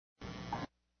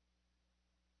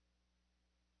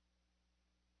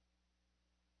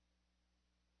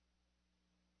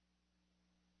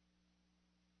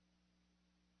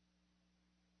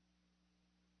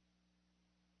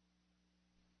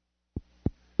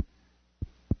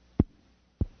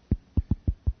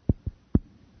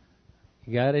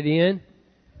You got it, Ian?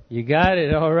 You got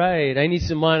it. All right. I need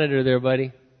some monitor there,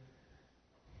 buddy.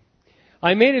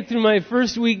 I made it through my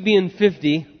first week being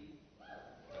 50.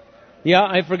 Yeah,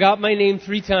 I forgot my name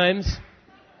 3 times.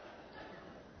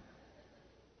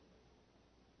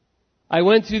 I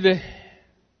went to the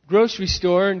grocery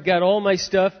store and got all my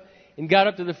stuff and got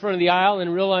up to the front of the aisle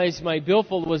and realized my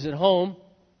billfold was at home.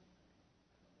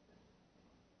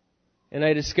 And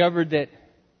I discovered that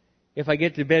if I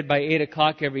get to bed by 8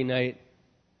 o'clock every night,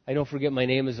 I don't forget my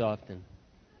name as often.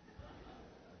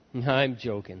 I'm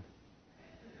joking.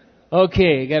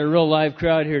 Okay, got a real live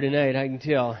crowd here tonight, I can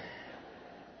tell.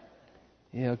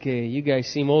 Yeah, okay, you guys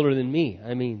seem older than me.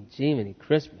 I mean, Jiminy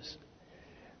Christmas.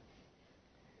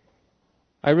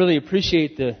 I really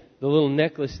appreciate the little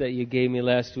necklace that you gave me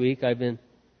last week. I've been,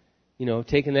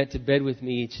 taking that to bed with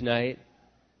me each night.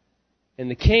 And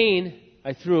the cane,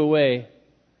 I threw away.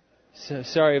 So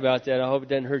sorry about that. I hope it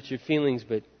doesn't hurt your feelings,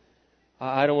 but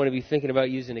I don't want to be thinking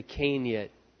about using a cane yet.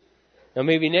 Now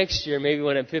maybe next year, maybe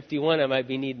when I'm 51, I might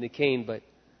be needing the cane,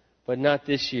 but not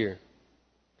this year.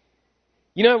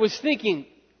 I was thinking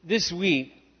this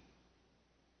week,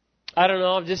 I don't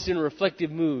know, I'm just in a reflective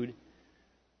mood,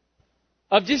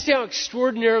 of just how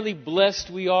extraordinarily blessed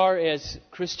we are as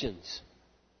Christians.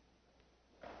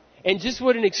 And just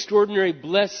what an extraordinary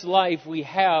blessed life we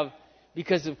have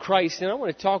because of Christ. And I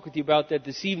want to talk with you about that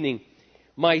this evening.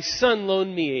 My son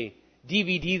loaned me a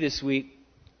DVD this week.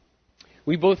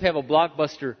 We both have a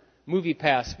Blockbuster movie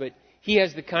pass, but he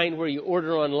has the kind where you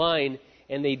order online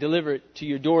and they deliver it to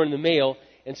your door in the mail.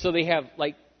 And so they have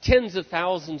like tens of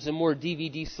thousands and more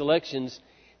DVD selections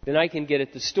than I can get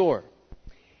at the store.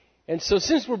 And so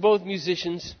since we're both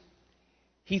musicians,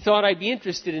 he thought I'd be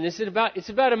interested in this. It's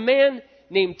about a man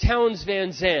named Townes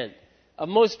Van Zandt.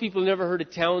 Most people have never heard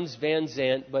of Townes Van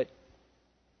Zandt, but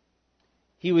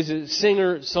he was a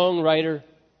singer, songwriter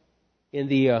in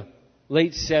the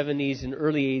late 70s and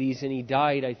early 80s, and he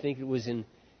died, I think it was in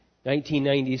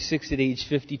 1996 at age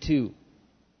 52.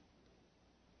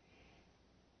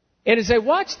 And as I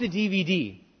watched the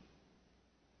DVD,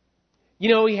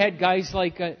 he had guys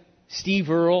like Steve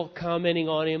Earle commenting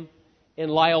on him,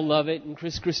 and Lyle Lovett, and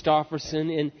Chris Christopherson,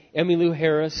 and Emmylou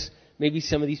Harris. Maybe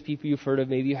some of these people you've heard of,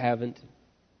 maybe you haven't.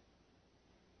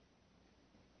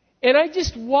 And I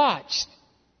just watched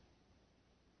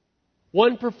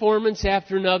one performance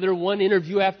after another, one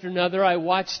interview after another. I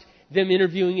watched them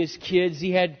interviewing his kids.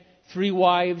 He had 3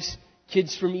 wives,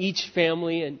 kids from each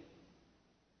family.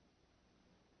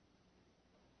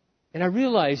 And I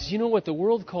realized, what the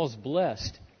world calls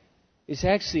blessed is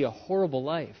actually a horrible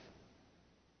life.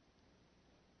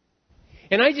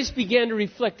 And I just began to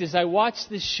reflect as I watched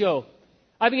this show.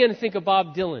 I began to think of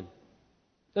Bob Dylan.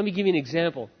 Let me give you an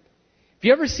example. If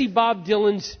you ever see Bob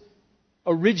Dylan's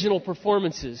original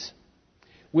performances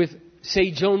with,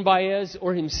 say, Joan Baez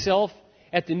or himself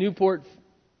at the Newport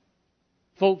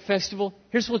Folk Festival,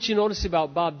 here's what you notice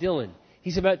about Bob Dylan.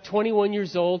 He's about 21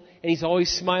 years old and he's always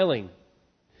smiling.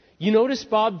 You notice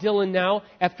Bob Dylan now,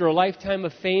 after a lifetime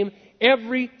of fame,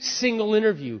 every single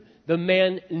interview, the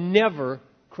man never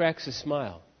cracks a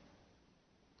smile.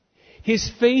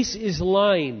 His face is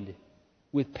lined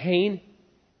with pain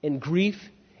and grief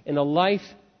and a life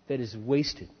that is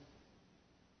wasted.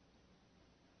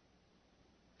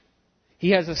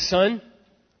 He has a son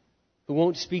who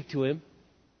won't speak to him.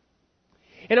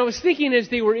 And I was thinking as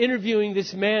they were interviewing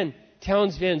this man,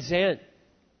 Townes Van Zandt,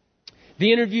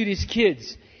 they interviewed his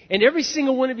kids. And every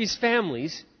single one of his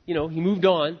families, he moved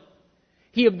on.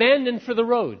 He abandoned for the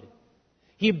road.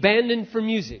 He abandoned for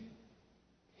music.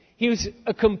 He was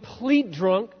a complete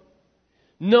drunk.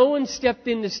 No one stepped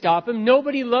in to stop him.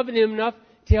 Nobody loved him enough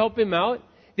to help him out.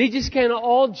 They just kind of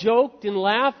all joked and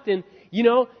laughed. And,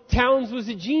 Townes was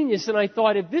a genius. And I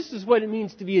thought, if this is what it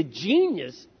means to be a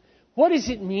genius, what does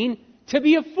it mean to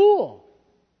be a fool?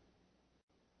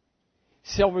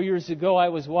 Several years ago, I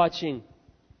was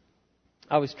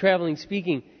traveling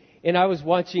speaking, and I was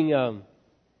watching,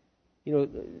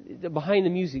 the Behind the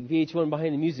Music, VH1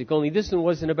 Behind the Music. Only this one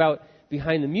wasn't about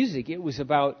Behind the Music. It was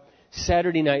about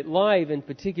Saturday Night Live, and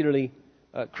particularly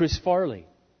Chris Farley.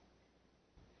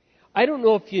 I don't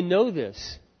know if you know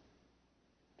this,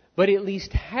 but at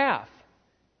least half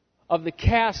of the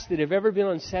cast that have ever been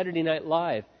on Saturday Night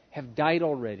Live have died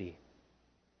already.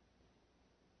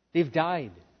 They've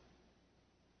died.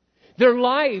 Their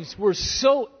lives were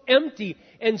so empty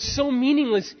and so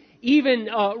meaningless. Even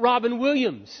Robin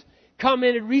Williams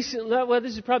commented recently,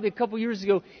 this is probably a couple years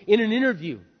ago, in an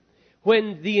interview,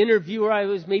 when the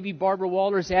interviewer, maybe Barbara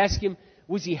Walters, asked him,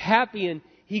 was he happy? And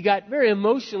he got very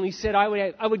emotional. He said,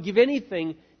 I would give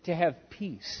anything to have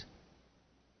peace.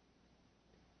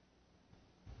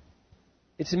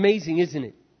 It's amazing, isn't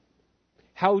it?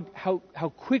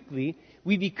 How quickly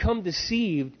we become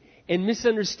deceived and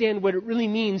misunderstand what it really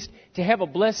means to have a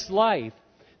blessed life.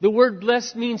 The word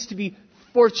blessed means to be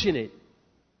fortunate,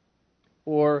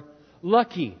 or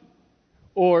lucky,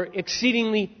 or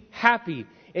exceedingly happy.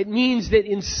 It means that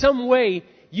in some way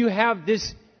you have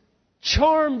this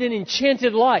charmed and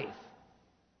enchanted life.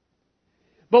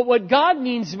 But what God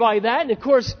means by that, and of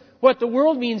course what the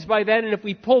world means by that, and if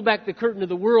we pull back the curtain of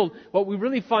the world, what we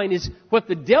really find is what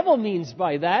the devil means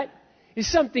by that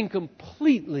is something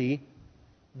completely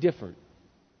different.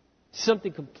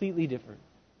 Something completely different.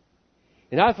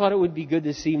 And I thought it would be good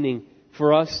this evening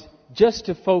for us just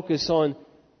to focus on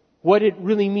what it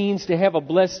really means to have a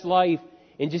blessed life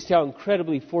and just how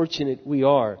incredibly fortunate we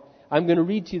are. I'm going to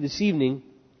read to you this evening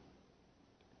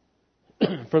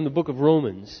from the book of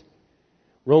Romans.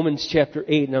 Romans chapter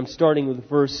 8, and I'm starting with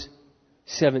verse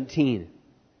 17.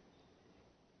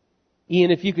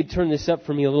 Ian, if you could turn this up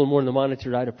for me a little more on the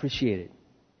monitor, I'd appreciate it.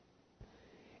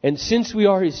 And since we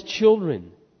are His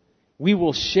children, we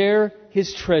will share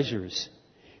His treasures.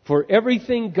 For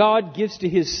everything God gives to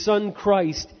His Son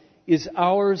Christ is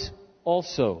ours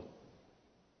also.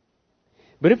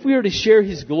 But if we are to share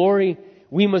His glory,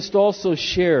 we must also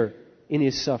share in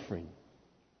His suffering.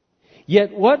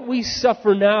 Yet what we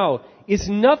suffer now is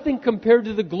nothing compared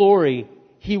to the glory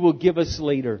He will give us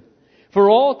later. For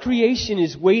all creation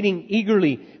is waiting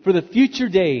eagerly for the future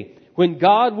day when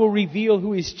God will reveal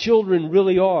who His children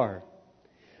really are.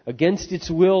 Against its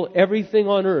will, everything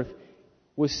on earth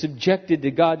was subjected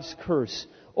to God's curse.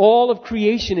 All of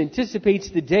creation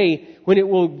anticipates the day when it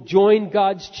will join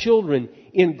God's children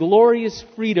in glorious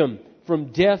freedom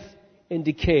from death and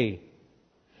decay.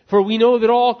 For we know that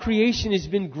all creation has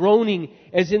been groaning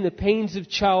as in the pains of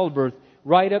childbirth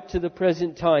right up to the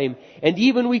present time. And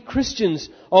even we Christians,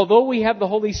 although we have the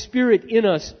Holy Spirit in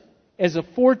us as a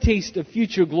foretaste of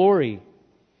future glory,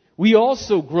 we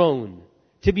also groan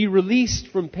to be released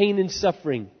from pain and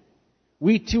suffering.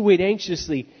 We too wait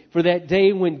anxiously for that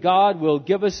day when God will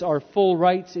give us our full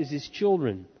rights as His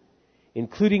children,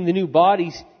 including the new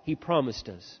bodies He promised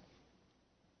us.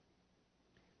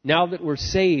 Now that we're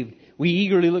saved, we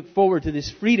eagerly look forward to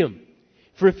this freedom.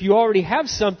 For if you already have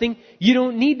something, you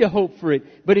don't need to hope for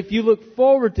it. But if you look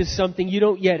forward to something you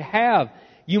don't yet have,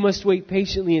 you must wait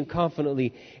patiently and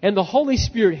confidently. And the Holy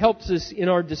Spirit helps us in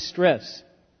our distress.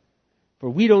 For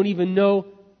we don't even know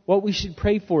what we should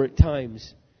pray for at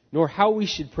times, nor how we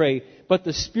should pray. But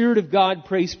the Spirit of God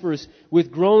prays for us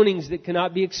with groanings that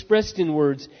cannot be expressed in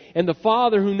words. And the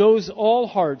Father, who knows all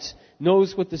hearts,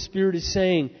 knows what the Spirit is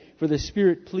saying. For the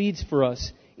Spirit pleads for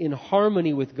us in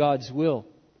harmony with God's will.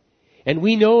 And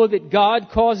we know that God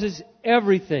causes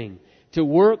everything to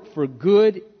work for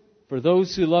good for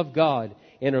those who love God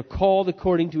and are called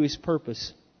according to His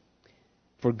purpose.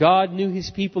 For God knew His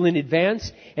people in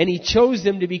advance, and He chose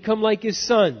them to become like His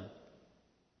Son,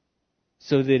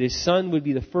 so that His Son would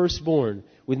be the firstborn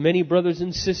with many brothers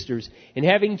and sisters. And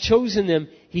having chosen them,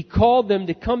 He called them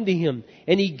to come to Him,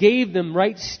 and He gave them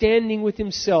right standing with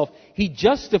Himself. He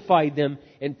justified them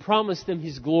and promised them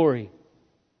His glory.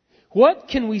 What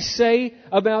can we say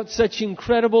about such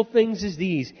incredible things as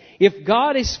these? If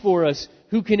God is for us,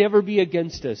 who can ever be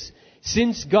against us?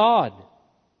 Since God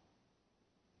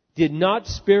did not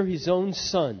spare His own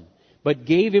Son, but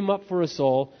gave Him up for us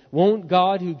all, won't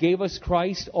God, who gave us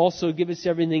Christ, also give us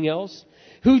everything else?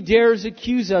 Who dares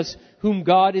accuse us whom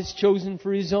God has chosen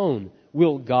for His own?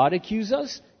 Will God accuse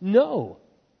us? No.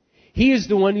 He is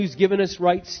the one who's given us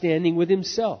right standing with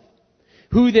Himself.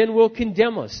 Who then will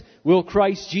condemn us? Will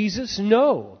Christ Jesus?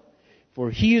 No.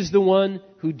 For He is the one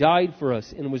who died for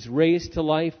us and was raised to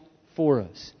life for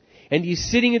us. And He's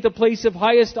sitting at the place of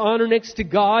highest honor next to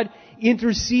God,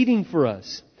 interceding for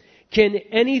us. Can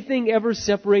anything ever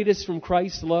separate us from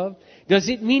Christ's love? Does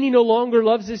it mean He no longer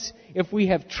loves us if we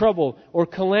have trouble or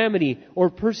calamity or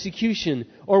persecution,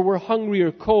 or we're hungry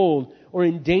or cold or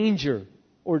in danger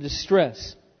or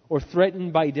distress or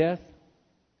threatened by death?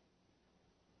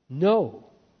 No.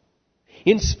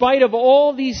 In spite of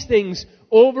all these things,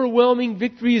 overwhelming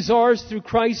victory is ours through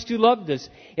Christ who loved us.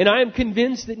 And I am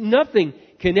convinced that nothing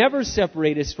can ever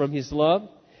separate us from His love.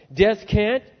 Death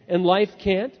can't, and life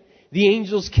can't. The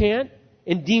angels can't,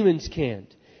 and demons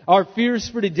can't. Our fears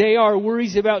for today, our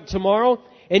worries about tomorrow,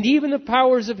 and even the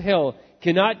powers of hell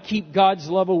cannot keep God's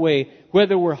love away.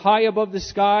 Whether we're high above the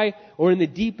sky or in the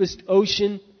deepest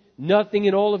ocean, nothing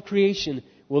in all of creation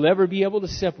will ever be able to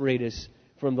separate us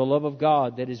from the love of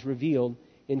God that is revealed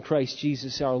in Christ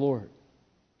Jesus our Lord.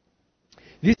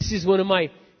 This is one of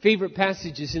my favorite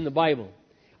passages in the Bible.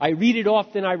 I read it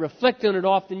often, I reflect on it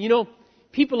often. You know,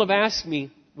 people have asked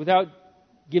me, without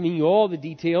giving you all the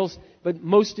details, but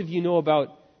most of you know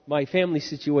about my family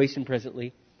situation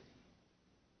presently.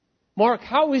 Mark,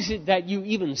 how is it that you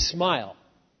even smile?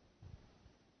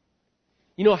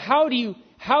 You know, how do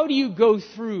you go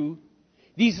through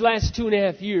these last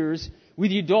 2.5 years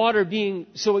with your daughter being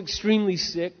so extremely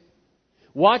sick,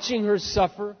 watching her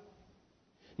suffer,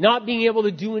 not being able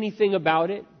to do anything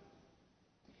about it?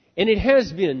 And it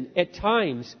has been, at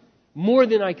times, more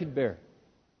than I could bear.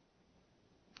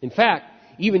 In fact,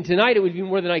 even tonight it would be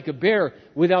more than I could bear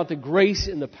without the grace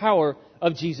and the power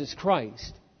of Jesus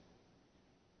Christ.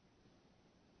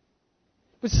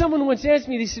 But someone once asked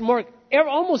me, they said, Mark,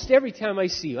 almost every time I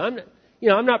see you,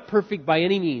 I'm not perfect by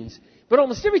any means, but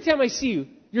almost every time I see you,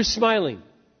 you're smiling.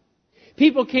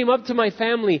 People came up to my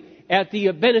family at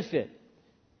the benefit.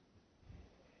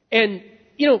 And,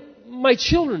 my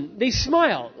children, they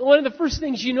smile. One of the first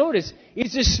things you notice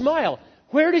is a smile.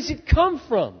 Where does it come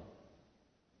from?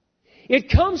 It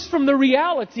comes from the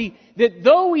reality that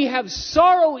though we have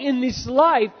sorrow in this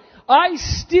life, I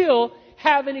still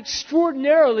have an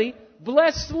extraordinarily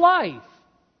blessed life.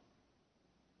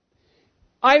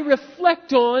 I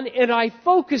reflect on and I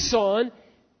focus on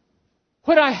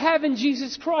what I have in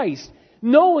Jesus Christ.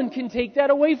 No one can take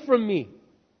that away from me.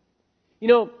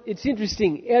 It's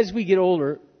interesting, as we get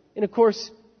older, and of course,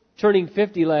 turning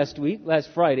 50 last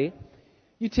Friday,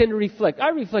 you tend to reflect. I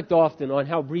reflect often on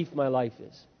how brief my life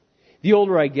is. The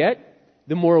older I get,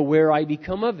 the more aware I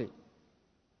become of it.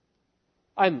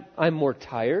 I'm more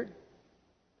tired.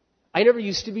 I never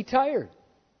used to be tired.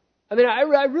 I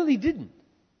really didn't.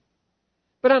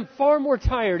 But I'm far more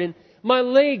tired, and my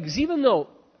legs, even though,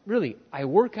 really, I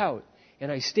work out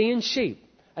and I stay in shape.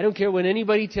 I don't care what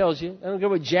anybody tells you. I don't care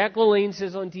what Jack LaLanne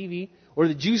says on TV or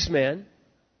the Juice Man.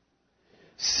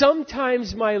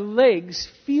 Sometimes my legs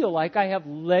feel like I have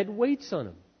lead weights on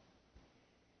them.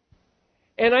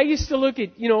 And I used to look at,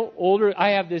 older,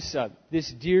 I have this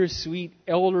dear, sweet,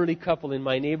 elderly couple in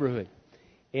my neighborhood.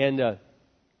 And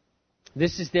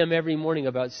this is them every morning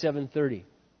about 7:30.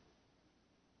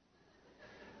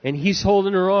 And he's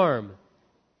holding her arm.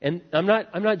 And I'm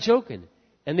not joking.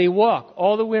 And they walk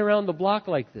all the way around the block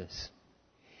like this.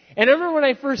 And I remember when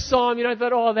I first saw them, I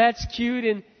thought, oh, that's cute.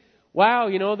 And wow,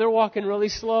 they're walking really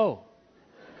slow.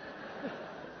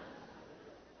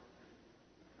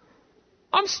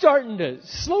 I'm starting to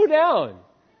slow down.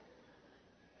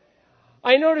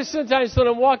 I notice sometimes when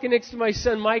I'm walking next to my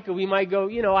son Micah, we might go,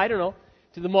 I don't know,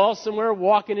 to the mall somewhere,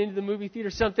 walking into the movie theater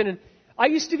or something. And I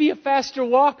used to be a faster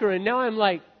walker, and now I'm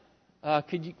like,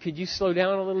 could you slow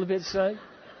down a little bit, son?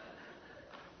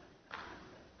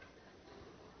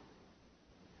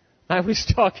 I was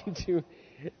talking to,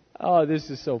 this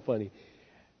is so funny.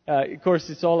 Of course,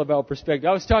 it's all about perspective.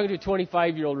 I was talking to a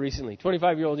 25-year-old recently,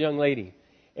 25-year-old young lady.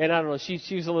 And I don't know,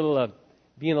 she was a little,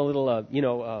 being a little, I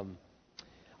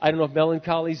don't know if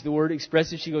melancholy is the word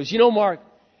expressive. She goes, Mark,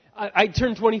 I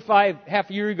turned 25 half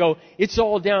a year ago. It's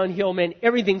all downhill, man.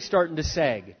 Everything's starting to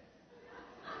sag.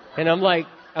 And I'm like,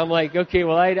 okay,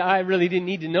 well, I really didn't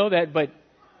need to know that, but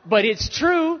it's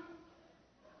true.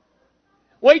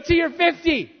 Wait till you're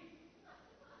 50.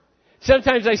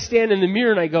 Sometimes I stand in the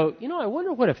mirror and I go, I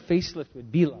wonder what a facelift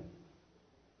would be like.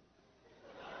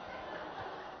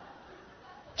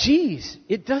 Geez,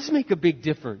 it does make a big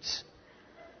difference.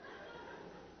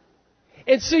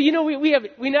 And so, we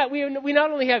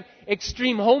not only have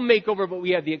extreme home makeover, but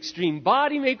we have the extreme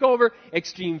body makeover,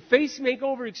 extreme face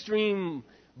makeover, extreme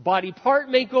body part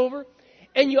makeover.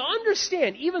 And you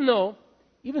understand, even though,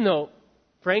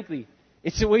 frankly,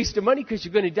 it's a waste of money because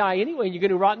you're going to die anyway and you're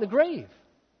going to rot in the grave.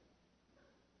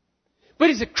 But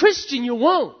as a Christian, you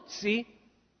won't, see?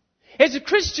 As a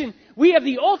Christian, we have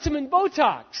the ultimate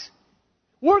Botox.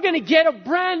 We're going to get a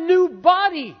brand new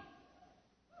body.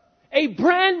 A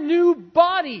brand new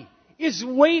body is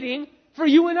waiting for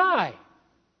you and I.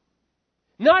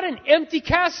 Not an empty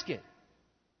casket.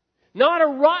 Not a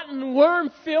rotten,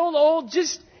 worm-filled, old,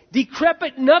 just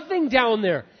decrepit nothing down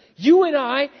there. You and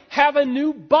I have a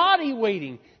new body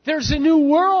waiting. There's a new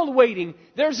world waiting.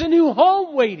 There's a new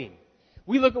home waiting.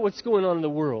 We look at what's going on in the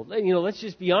world. Let's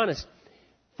just be honest.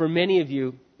 For many of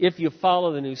you, if you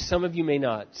follow the news, some of you may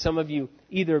not. Some of you,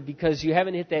 either because you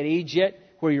haven't hit that age yet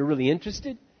where you're really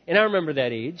interested, and I remember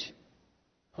that age,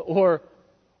 or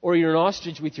you're an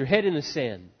ostrich with your head in the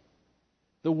sand.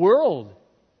 The world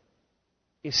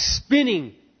is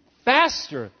spinning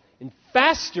faster and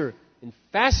faster and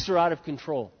faster out of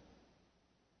control.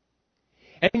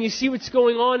 And you see what's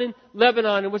going on in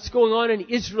Lebanon and what's going on in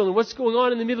Israel and what's going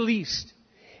on in the Middle East.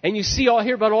 And you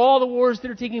hear about all the wars that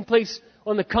are taking place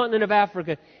on the continent of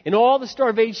Africa and all the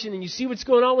starvation, and you see what's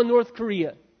going on with North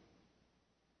Korea.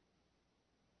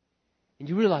 And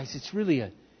you realize it's really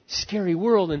a scary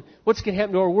world, and what's going to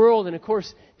happen to our world. And of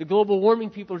course, the global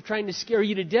warming people are trying to scare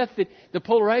you to death that the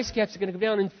polar ice caps are going to come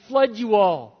down and flood you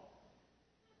all.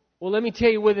 Well, let me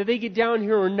tell you, whether they get down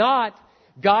here or not,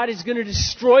 God is going to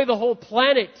destroy the whole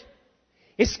planet.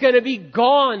 It's going to be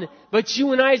gone. But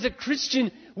you and I as a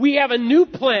Christian, we have a new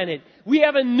planet. We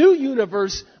have a new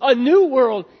universe, a new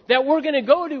world that we're going to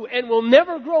go to, and we'll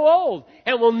never grow old,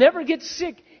 and we'll never get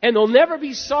sick, and there'll never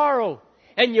be sorrow.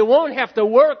 And you won't have to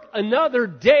work another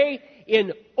day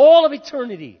in all of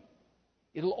eternity.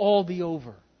 It'll all be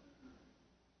over.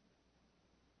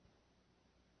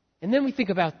 And then we think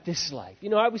about this life. You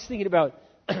know, I was thinking about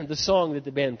the song that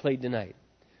the band played tonight.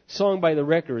 Song by the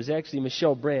Wreckers, actually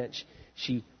Michelle Branch.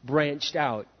 She branched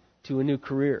out to a new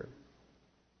career.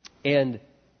 And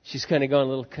she's kind of gone a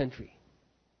little country.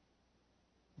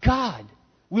 God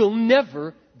will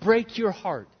never break your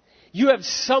heart. You have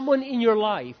someone in your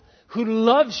life who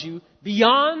loves you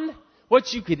beyond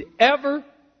what you could ever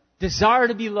desire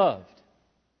to be loved.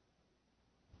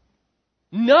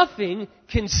 Nothing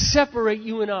can separate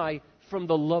you and I from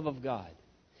the love of God.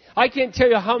 I can't tell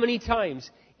you how many times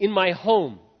in my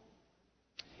home,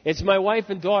 it's my wife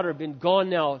and daughter have been gone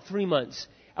now 3 months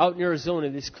out in Arizona,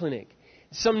 this clinic.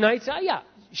 Some nights,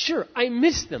 I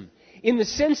miss them. In the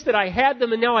sense that I had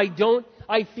them and now I don't,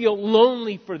 I feel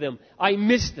lonely for them. I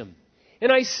miss them.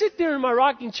 And I sit there in my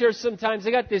rocking chair sometimes.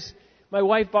 My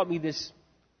wife bought me this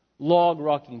log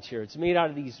rocking chair. It's made out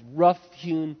of these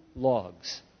rough-hewn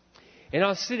logs. And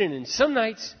I'll sit in it. And some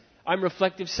nights I'm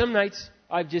reflective. Some nights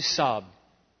I've just sobbed.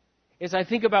 As I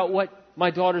think about what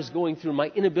my daughter's going through, my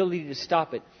inability to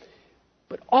stop it.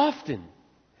 But often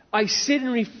I sit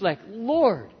and reflect,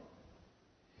 Lord,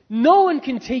 no one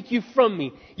can take you from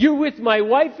me. You're with my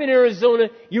wife in Arizona.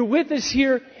 You're with us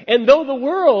here. And though the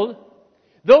world,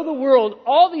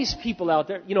 all these people out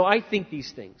there, you know, I think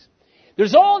these things.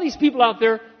 There's all these people out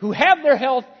there who have their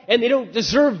health and they don't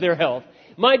deserve their health.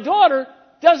 My daughter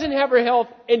doesn't have her health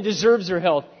and deserves her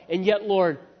health. And yet,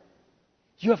 Lord,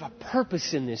 you have a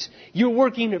purpose in this. You're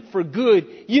working it for good.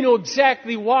 You know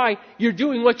exactly why you're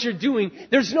doing what you're doing.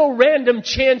 There's no random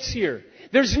chance here.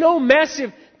 There's no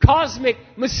massive cosmic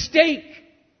mistake.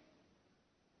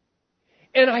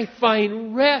 And I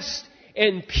find rest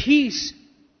and peace.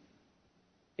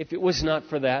 If it was not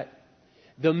for that,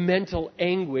 the mental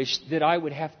anguish that I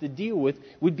would have to deal with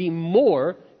would be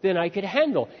more than I could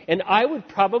handle. And I would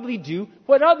probably do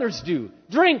what others do.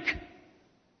 Drink.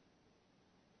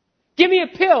 Give me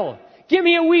a pill. Give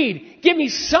me a weed. Give me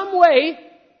some way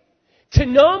to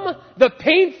numb the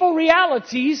painful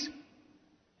realities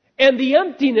and the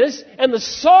emptiness and the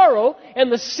sorrow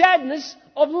and the sadness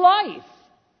of life.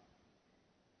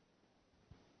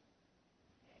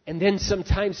 And then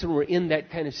sometimes when we're in that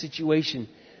kind of situation,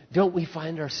 don't we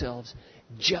find ourselves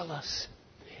jealous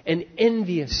and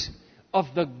envious of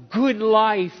the good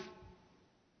life,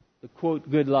 the quote,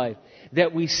 good life,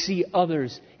 that we see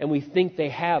others and we think they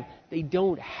have. They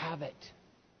don't have it.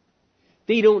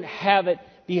 They don't have it.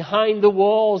 Behind the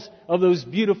walls of those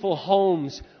beautiful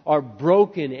homes are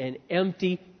broken and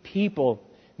empty people,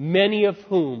 many of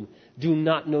whom do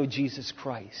not know Jesus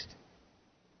Christ.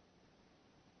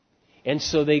 And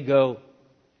so they go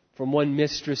from one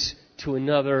mistress to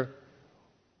another,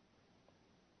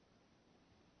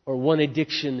 or one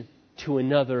addiction to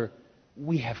another.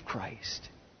 We have Christ.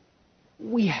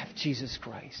 We have Jesus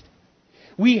Christ.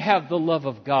 We have the love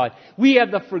of God. We have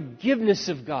the forgiveness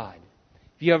of God.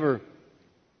 If you ever,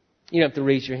 you don't have to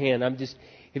raise your hand.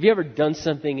 Have you ever done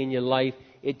something in your life,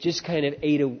 it just kind of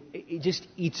it just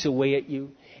eats away at you,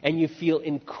 and you feel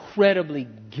incredibly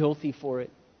guilty for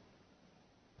it?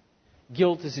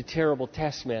 Guilt is a terrible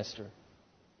taskmaster.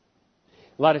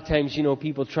 A lot of times, you know,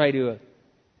 people try to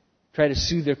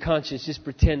soothe their conscience, just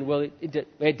pretend, well, it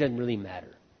doesn't really matter.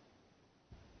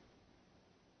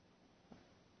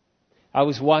 I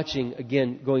was watching,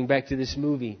 again, going back to this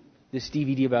movie, this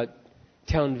DVD about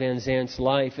Town Van Zant's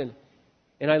life, and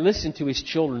I listened to his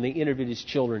children. They interviewed his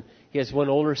children. He has one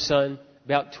older son,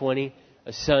 about 20,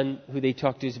 a son who they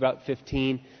talked to is about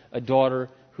 15, a daughter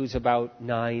who's about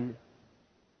 9.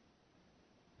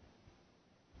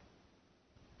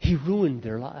 He ruined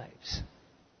their lives.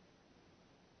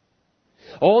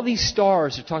 All these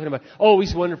stars are talking about, oh,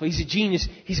 he's wonderful, he's a genius,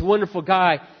 he's a wonderful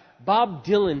guy. Bob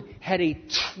Dylan had a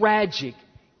tragic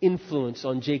influence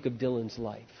on Jacob Dylan's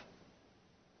life.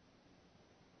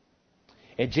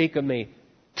 And Jacob may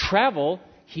travel,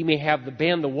 he may have the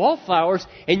band The Wallflowers,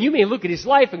 and you may look at his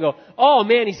life and go, oh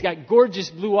man, he's got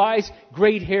gorgeous blue eyes,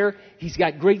 great hair, he's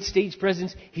got great stage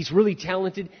presence, he's really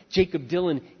talented. Jacob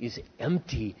Dylan is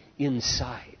empty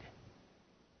inside.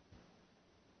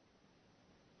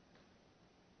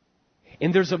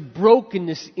 And there's a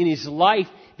brokenness in his life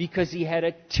because he had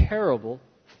a terrible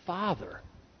father.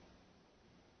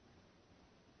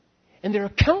 And there are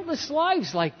countless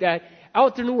lives like that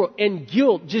out there in the world. And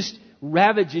guilt just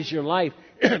ravages your life.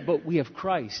 But we have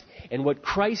Christ. And what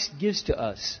Christ gives to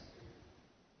us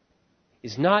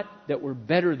is not that we're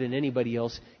better than anybody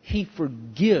else. He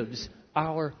forgives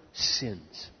our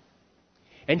sins.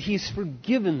 And He's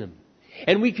forgiven them.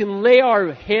 And we can lay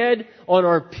our head on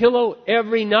our pillow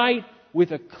every night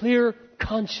with a clear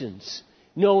conscience,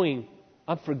 knowing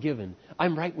I'm forgiven.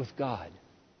 I'm right with God.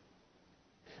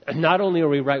 And not only are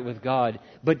we right with God,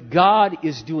 but God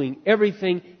is doing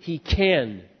everything He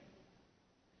can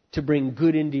to bring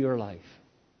good into your life.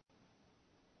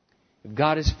 If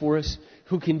God is for us,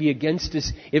 who can be against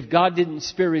us? If God didn't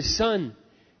spare His Son,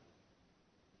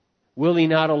 will He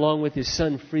not, along with His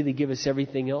Son, freely give us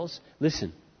everything else?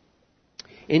 Listen,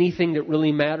 anything that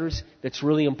really matters, that's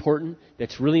really important,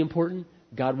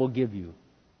 God will give you.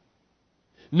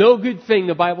 No good thing,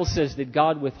 the Bible says, that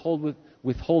God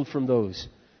withhold from those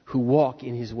who walk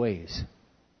in His ways.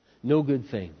 No good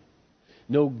thing.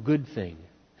 No good thing.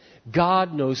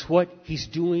 God knows what He's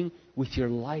doing with your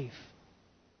life.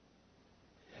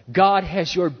 God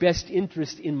has your best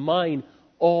interest in mind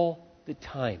all the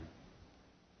time.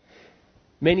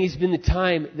 Many's been the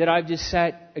time that I've just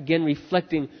sat again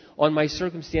reflecting on my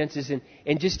circumstances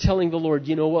and just telling the Lord,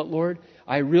 you know what, Lord?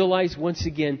 I realize once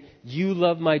again You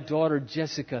love my daughter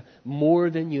Jessica more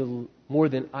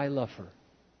than I love her.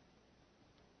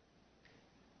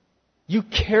 You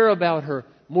care about her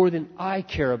more than I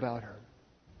care about her.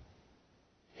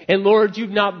 And Lord, You've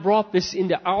not brought this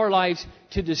into our lives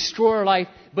to destroy our life,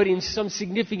 but in some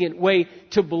significant way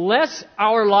to bless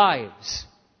our lives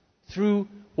through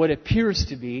what appears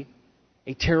to be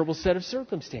a terrible set of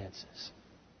circumstances.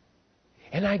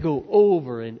 And I go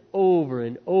over and over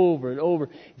and over and over.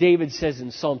 David says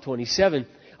in Psalm 27,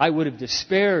 I would have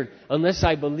despaired unless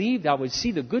I believed I would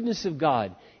see the goodness of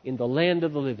God in the land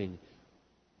of the living.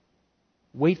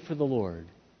 Wait for the Lord.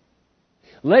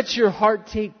 Let your heart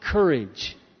take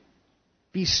courage.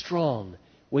 Be strong.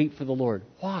 Wait for the Lord.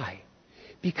 Why?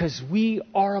 Because we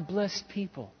are a blessed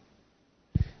people.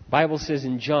 The Bible says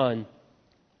in John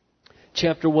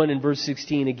chapter 1 and verse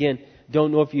 16, again,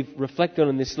 don't know if you've reflected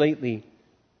on this lately.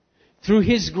 Through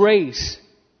His grace,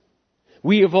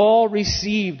 we have all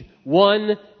received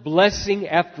one blessing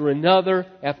after another,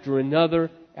 after another,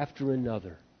 after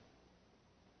another.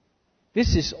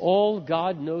 This is all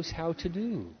God knows how to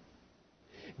do.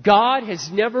 God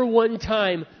has never one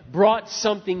time brought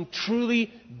something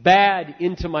truly bad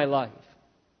into my life.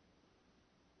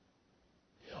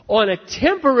 On a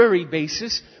temporary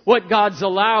basis, what God's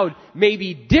allowed may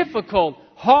be difficult,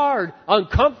 hard,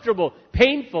 uncomfortable,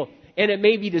 painful, and it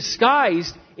may be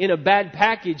disguised in a bad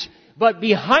package. But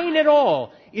behind it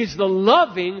all is the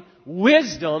loving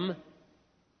wisdom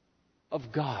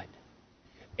of God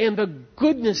and the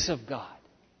goodness of God.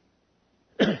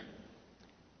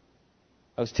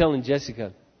 I was telling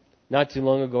Jessica not too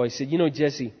long ago, I said, you know,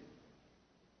 Jessie,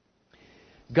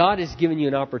 God has given you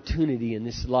an opportunity in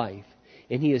this life,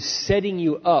 and He is setting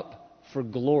you up for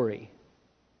glory.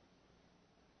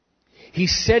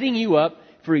 He's setting you up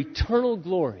for eternal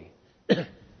glory.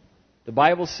 The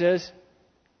Bible says,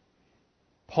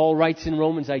 Paul writes in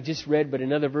Romans, I just read, but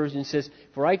another version says,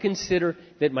 for I consider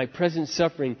that my present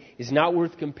suffering is not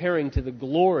worth comparing to the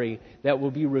glory that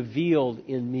will be revealed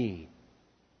in me.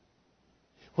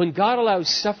 When God allows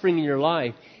suffering in your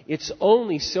life, it's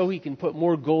only so He can put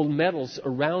more gold medals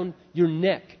around your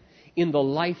neck in the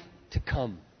life to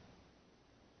come.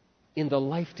 In the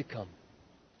life to come.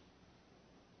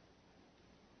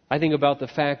 I think about the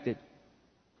fact that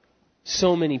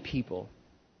so many people,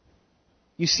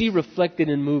 you see reflected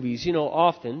in movies, you know,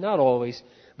 often, not always,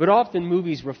 but often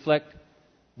movies reflect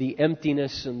the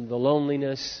emptiness and the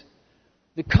loneliness,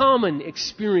 the common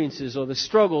experiences or the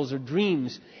struggles or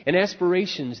dreams and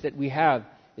aspirations that we have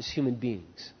as human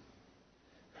beings.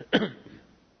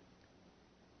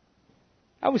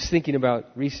 I was thinking about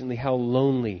recently how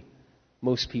lonely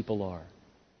most people are.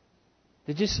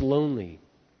 They're just lonely.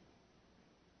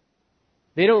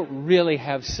 They don't really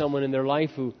have someone in their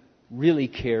life who really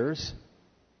cares.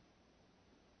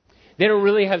 They don't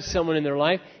really have someone in their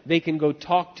life they can go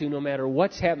talk to no matter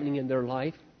what's happening in their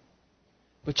life.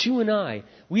 But you and I,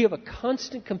 we have a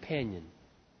constant companion.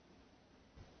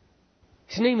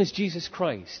 His name is Jesus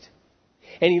Christ.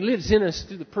 And He lives in us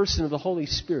through the person of the Holy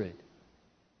Spirit.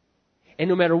 And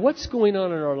no matter what's going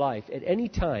on in our life, at any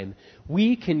time,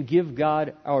 we can give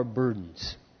God our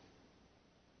burdens.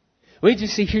 We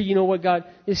just say, here, you know what, God?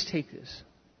 Just take this.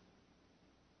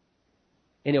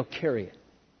 And He'll carry it.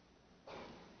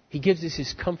 He gives us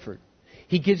His comfort.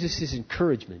 He gives us His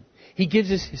encouragement. He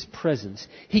gives us His presence.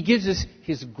 He gives us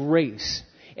His grace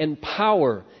and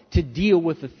power to deal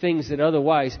with the things that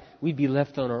otherwise we'd be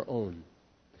left on our own.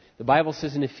 The Bible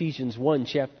says in Ephesians 1,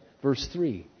 verse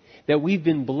 3, that we've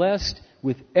been blessed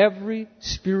with every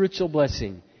spiritual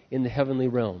blessing in the heavenly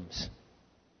realms.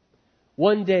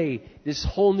 One day, this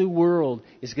whole new world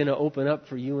is going to open up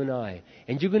for you and I.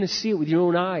 And you're going to see it with your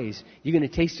own eyes. You're going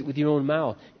to taste it with your own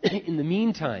mouth. In the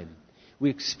meantime, we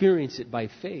experience it by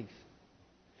faith.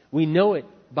 We know it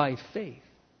by faith.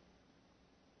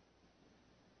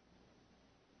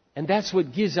 And that's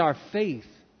what gives our faith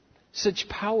such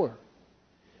power.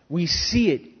 We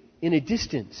see it in a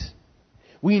distance.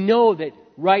 We know that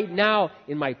right now,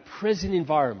 in my present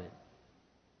environment,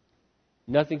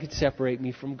 nothing can separate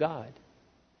me from God.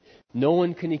 No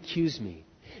one can accuse me.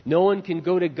 No one can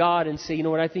go to God and say, you know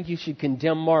what, I think you should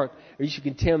condemn Mark, or you should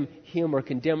condemn him or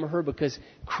condemn her, because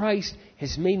Christ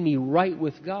has made me right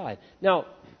with God. Now,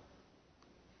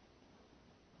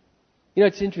 you know,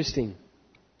 it's interesting.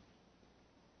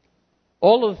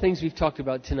 All of the things we've talked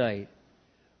about tonight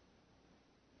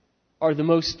are the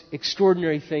most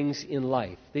extraordinary things in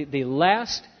life. They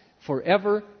last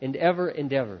forever and ever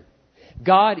and ever.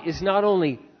 God is not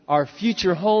only our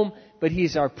future home, but He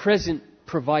is our present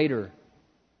provider.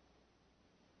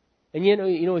 And you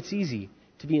know, it's easy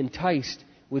to be enticed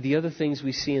with the other things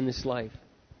we see in this life.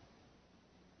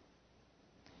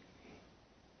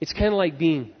 It's kind of like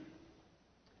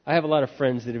I have a lot of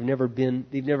friends that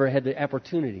they've never had the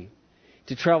opportunity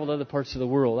to travel to other parts of the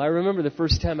world. I remember the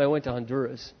first time I went to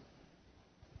Honduras.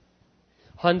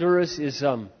 Honduras is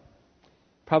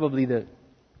probably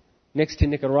next to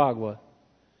Nicaragua,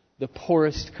 the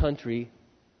poorest country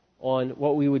on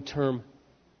what we would term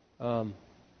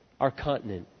our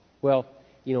continent. Well,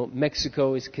 you know,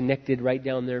 Mexico is connected right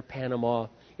down there, Panama.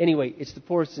 Anyway, it's the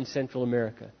poorest in Central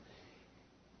America.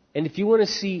 And if you want to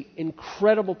see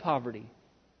incredible poverty,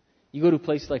 you go to a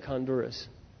place like Honduras.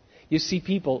 You see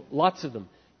people, lots of them,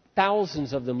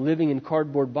 thousands of them living in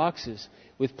cardboard boxes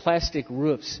with plastic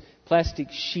roofs, plastic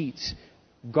sheets,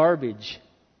 garbage,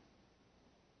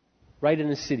 right in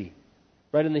the city,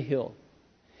 right in the hill.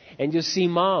 And you'll see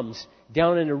moms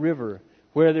down in a river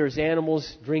where there's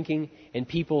animals drinking and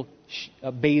people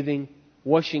bathing,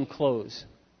 washing clothes.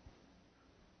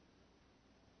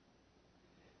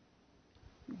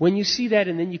 When you see that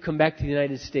and then you come back to the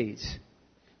United States,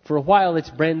 for a while it's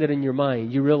branded in your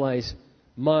mind. You realize,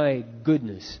 my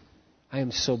goodness, I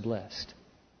am so blessed.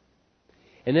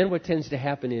 And then what tends to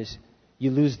happen is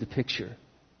you lose the picture.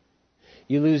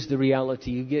 You lose the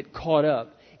reality. You get caught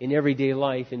up in everyday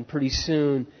life, and pretty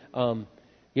soon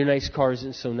your nice car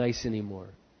isn't so nice anymore.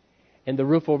 And the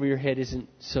roof over your head isn't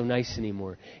so nice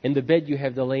anymore. And the bed you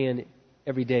have to lay in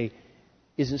every day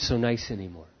isn't so nice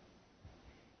anymore.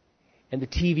 And the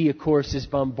TV, of course, is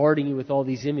bombarding you with all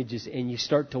these images, and you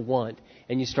start to want,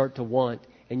 and you start to want,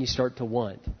 and you start to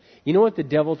want. You know what the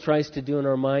devil tries to do in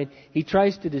our mind? He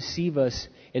tries to deceive us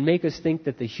and make us think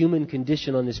that the human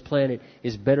condition on this planet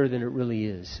is better than it really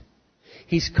is.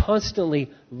 He's constantly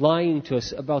lying to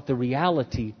us about the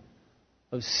reality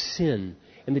of sin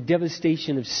and the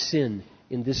devastation of sin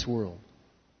in this world.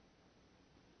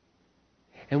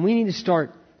 And we need to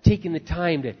start taking the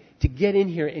time to get in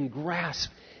here and grasp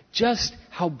just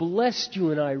how blessed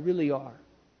you and I really are.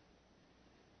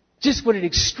 Just what an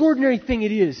extraordinary thing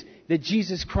it is that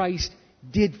Jesus Christ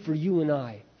did for you and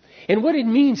I. And what it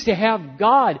means to have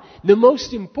God, the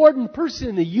most important person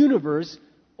in the universe,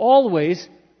 always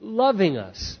loving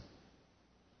us.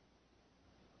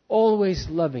 Always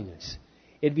loving us.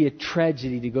 It'd be a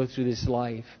tragedy to go through this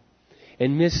life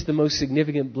and miss the most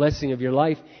significant blessing of your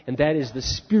life, and that is the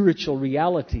spiritual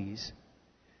realities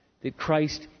that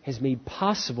Christ has made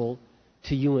possible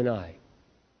to you and I.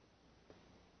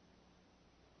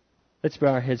 Let's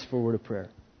bow our heads for a word of prayer.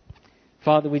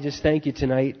 Father, we just thank you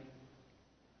tonight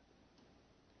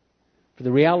for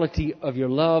the reality of your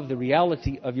love, the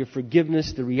reality of your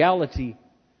forgiveness, the reality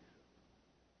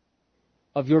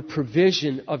of your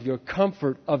provision, of your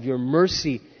comfort, of your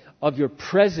mercy, of your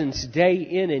presence day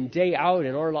in and day out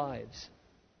in our lives.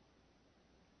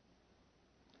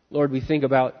 Lord, we think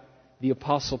about the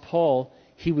Apostle Paul.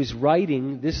 He was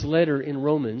writing this letter in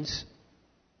Romans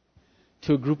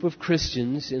to a group of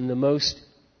Christians in the most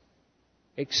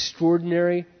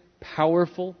extraordinary,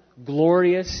 powerful,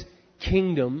 glorious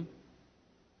kingdom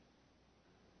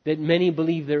that many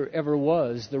believe there ever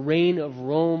was. The reign of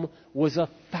Rome was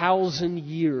 1,000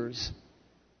 years.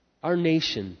 Our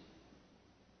nation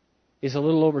is a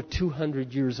little over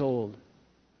 200 years old.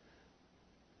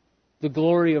 The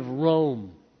glory of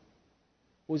Rome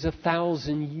was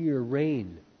 1,000-year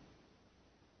reign.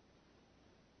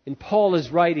 And Paul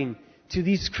is writing to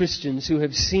these Christians who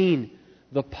have seen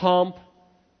the pomp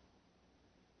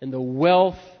and the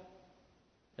wealth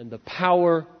and the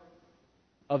power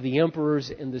of the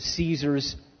emperors and the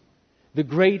Caesars, the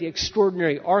great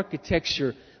extraordinary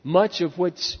architecture, much of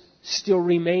which still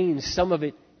remains, some of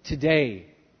it today.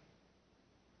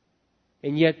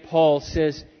 And yet Paul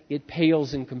says it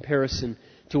pales in comparison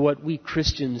to what we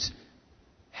Christians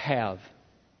have.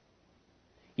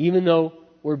 Even though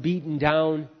we're beaten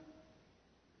down,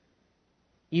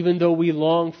 even though we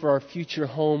long for our future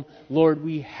home, Lord,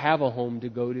 we have a home to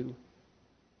go to.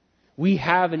 We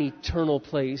have an eternal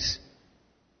place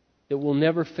that will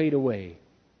never fade away.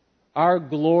 Our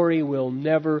glory will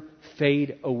never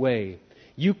fade away.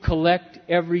 You collect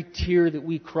every tear that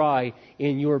we cry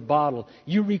in your bottle.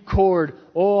 You record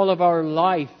all of our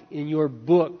life in your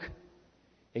book.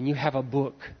 And you have a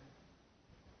book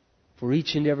for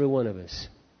each and every one of us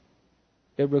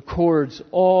that records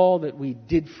all that we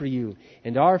did for you.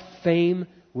 And our fame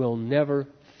will never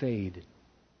fade.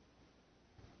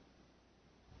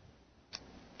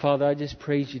 Father, I just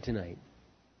praise you tonight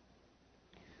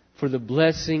for the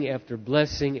blessing after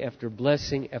blessing after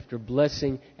blessing after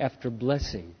blessing after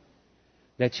blessing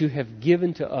that you have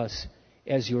given to us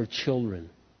as your children.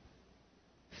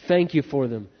 Thank you for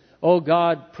them. Oh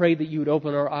God, pray that you would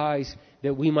open our eyes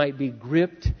that we might be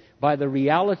gripped by the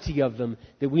reality of them,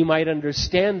 that we might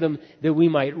understand them, that we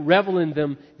might revel in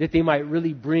them, that they might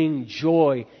really bring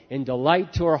joy and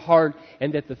delight to our heart,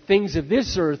 and that the things of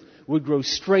this earth would grow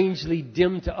strangely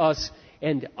dim to us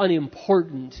and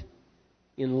unimportant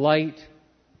in light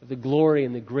of the glory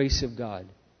and the grace of God.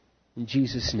 In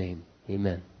Jesus' name,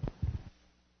 amen.